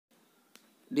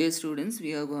Dear students,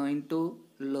 we are going to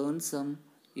learn some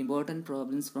important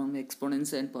problems from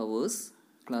exponents and powers,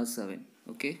 class 7.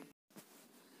 Okay.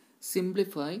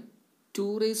 Simplify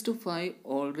 2 raised to 5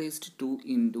 all raised to 2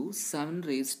 into 7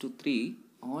 raised to 3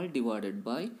 all divided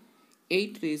by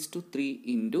 8 raised to 3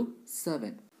 into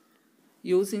 7.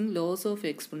 Using laws of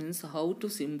exponents, how to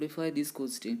simplify this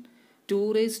question?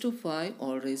 2 raised to 5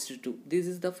 all raised to 2. This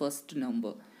is the first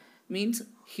number. Means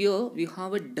here we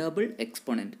have a double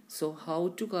exponent. So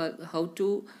how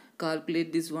to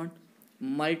calculate this one?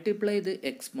 Multiply the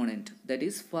exponent, that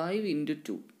is 5 into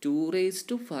 2. 2 raised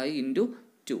to 5 into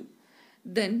 2.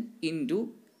 Then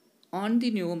into on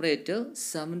the numerator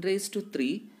 7 raised to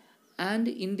 3 and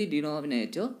in the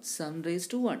denominator 7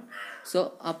 raised to 1.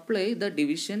 So apply the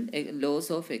division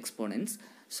laws of exponents.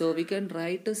 So we can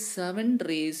write 7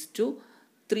 raised to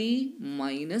 3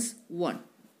 minus 1.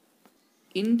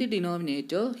 In the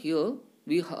denominator here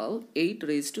we have 8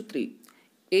 raised to 3.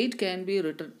 8 can be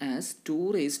written as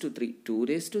 2 raised to 3. 2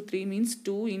 raised to 3 means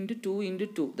 2 into 2 into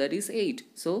 2, that is 8.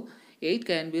 So 8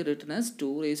 can be written as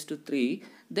 2 raised to 3,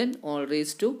 then all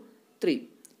raised to 3.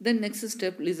 Then next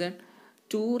step, listen.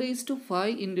 2 raised to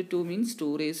 5 into 2 means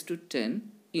 2 raised to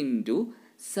 10 into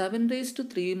 7 raised to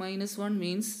 3 minus 1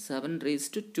 means 7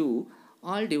 raised to 2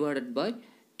 all divided by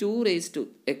 2 raised to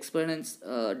exponents,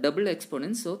 double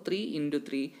exponents, so 3 into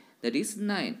 3, that is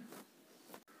 9.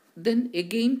 Then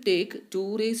again take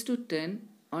 2 raised to 10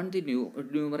 on the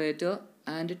numerator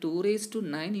and 2 raised to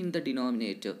 9 in the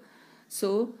denominator.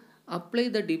 So apply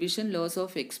the division laws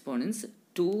of exponents.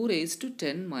 2 raised to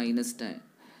 10 minus 9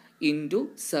 into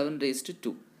 7 raised to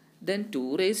 2. Then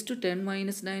 2 raised to 10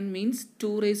 minus 9 means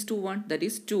 2 raised to 1, that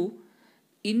is 2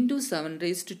 into 7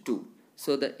 raised to 2.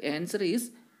 So the answer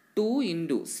is 2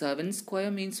 into 7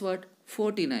 square means what?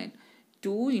 49.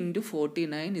 2 into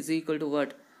 49 is equal to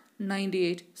what?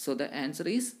 98. So the answer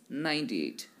is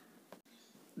 98.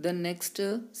 Then next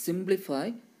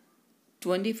simplify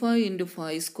 25 into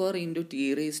 5 square into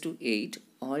t raised to 8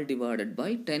 all divided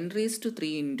by 10 raised to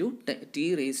 3 into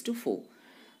t raised to 4.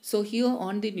 So here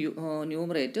on the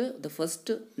numerator the first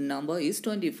number is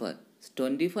 25.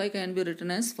 25 can be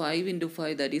written as 5 into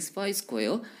 5, that is 5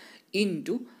 square,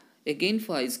 into again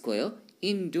 5 square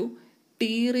into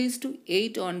t raised to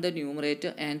 8 on the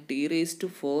numerator and t raised to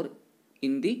 4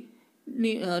 in the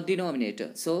denominator.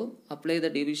 So apply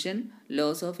the division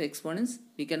laws of exponents.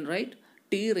 We can write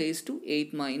t raised to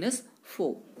 8 minus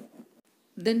 4.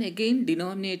 Then again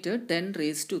denominator 10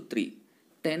 raised to 3.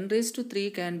 10 raised to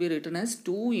 3 can be written as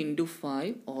 2 into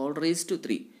 5 all raised to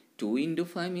 3. 2 into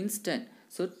 5 means 10.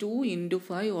 So 2 into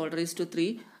 5 all raised to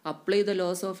 3. Apply the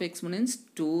laws of exponents.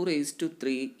 2 raised to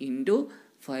 3 into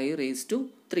 5 raised to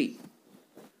 3.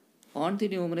 On the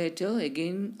numerator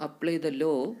again apply the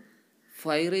law.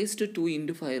 5 raised to 2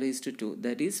 into 5 raised to 2,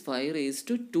 that is 5 raised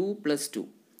to 2 plus 2.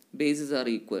 Bases are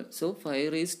equal. So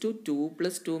 5 raised to 2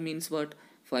 plus 2 means what?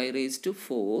 5 raised to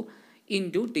 4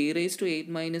 into t raised to 8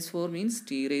 minus 4 means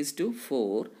t raised to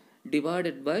 4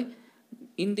 divided by,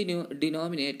 in the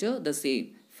denominator the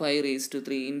same, 5 raised to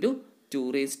 3 into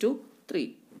 2 raised to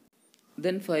 3.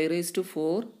 Then 5 raised to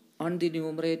 4 on the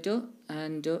numerator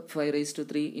and 5 raised to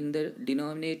 3 in the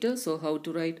denominator. So how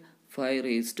to write? 5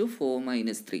 raised to 4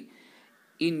 minus 3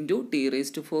 into t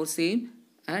raised to 4 same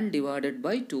and divided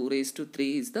by 2 raised to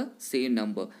 3 is the same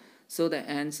number. So the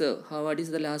answer, what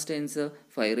is the last answer?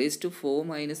 5 raised to 4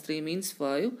 minus 3 means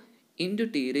 5 into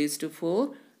t raised to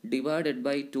 4 divided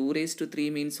by 2 raised to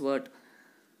 3 means what?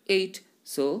 8.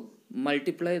 So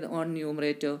multiply on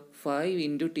numerator. 5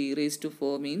 into t raised to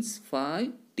 4 means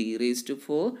 5 t raised to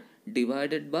 4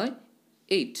 divided by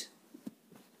 8.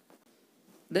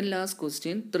 Then last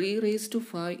question, 3 raised to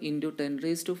 5 into 10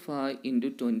 raised to 5 into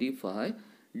 25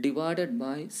 divided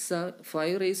by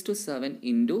 5 raised to 7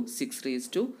 into 6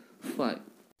 raised to 5.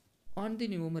 On the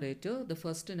numerator, the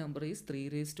first number is 3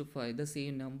 raised to 5, the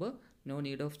same number, no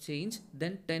need of change.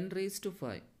 Then 10 raised to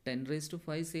 5. 10 raised to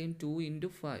 5 same, 2 into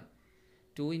 5.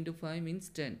 2 into 5 means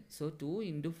 10. So 2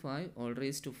 into 5 all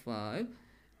raised to 5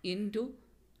 into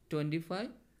 25,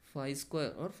 5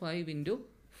 square or 5 into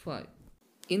 5.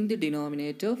 In the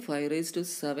denominator 5 raised to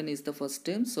 7 is the first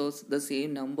term, so the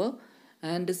same number,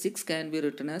 and 6 can be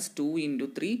written as 2 into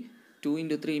 3. 2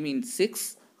 into 3 means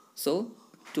 6. So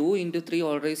 2 into 3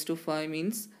 all raised to 5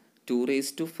 means 2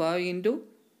 raised to 5 into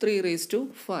 3 raised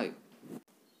to 5.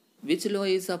 Which law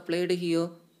is applied here?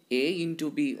 A into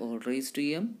b all raised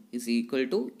to m is equal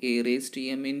to a raised to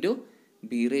m into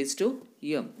b raised to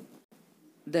m.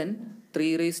 Then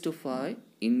 3 raised to 5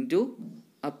 into,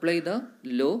 apply the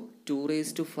law, 2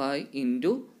 raised to 5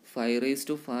 into 5 raised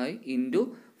to 5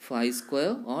 into 5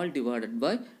 square all divided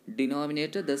by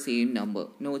denominator the same number,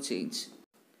 no change.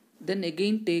 Then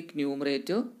again take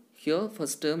numerator. Here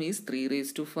first term is 3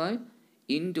 raised to 5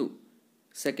 into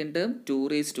second term 2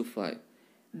 raised to 5.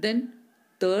 Then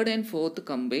third and fourth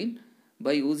combine.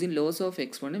 By using laws of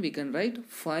exponent we can write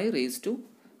 5 raised to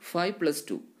 5 plus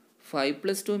 2. 5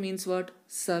 plus 2 means what?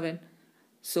 7.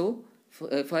 So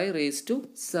 5 raised to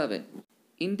 7.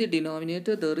 In the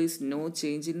denominator there is no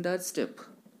change in that step.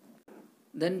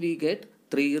 Then we get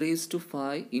 3 raised to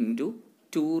 5 into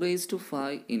 2 raised to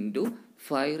 5 into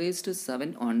 5 raised to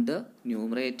 7 on the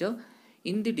numerator.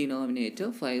 In the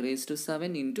denominator 5 raised to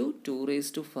 7 into 2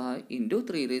 raised to 5 into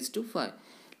 3 raised to 5.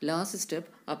 Last step,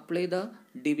 apply the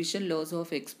division laws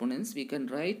of exponents. We can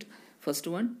write first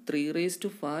one 3 raised to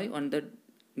 5 on the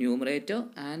numerator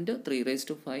and 3 raised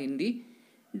to 5 in the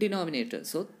denominator.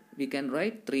 So we can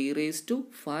write 3 raised to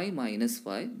 5 minus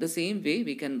 5. The same way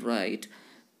we can write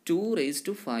 2 raised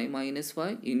to 5 minus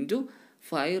 5 into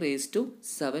 5 raised to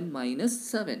 7 minus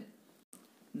 7.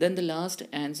 Then the last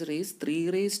answer is 3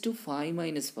 raised to 5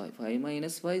 minus 5. 5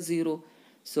 minus 5, 0.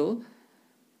 So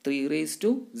 3 raised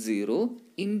to 0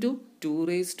 into 2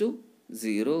 raised to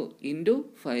 0 into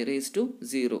 5 raised to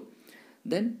 0.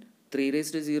 Then 3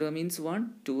 raised to 0 means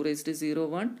 1, 2 raised to 0,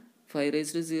 1, 5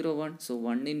 raised to 0, 1. So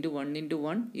 1 into 1 into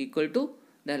 1 equal to,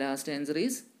 the last answer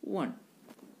is 1.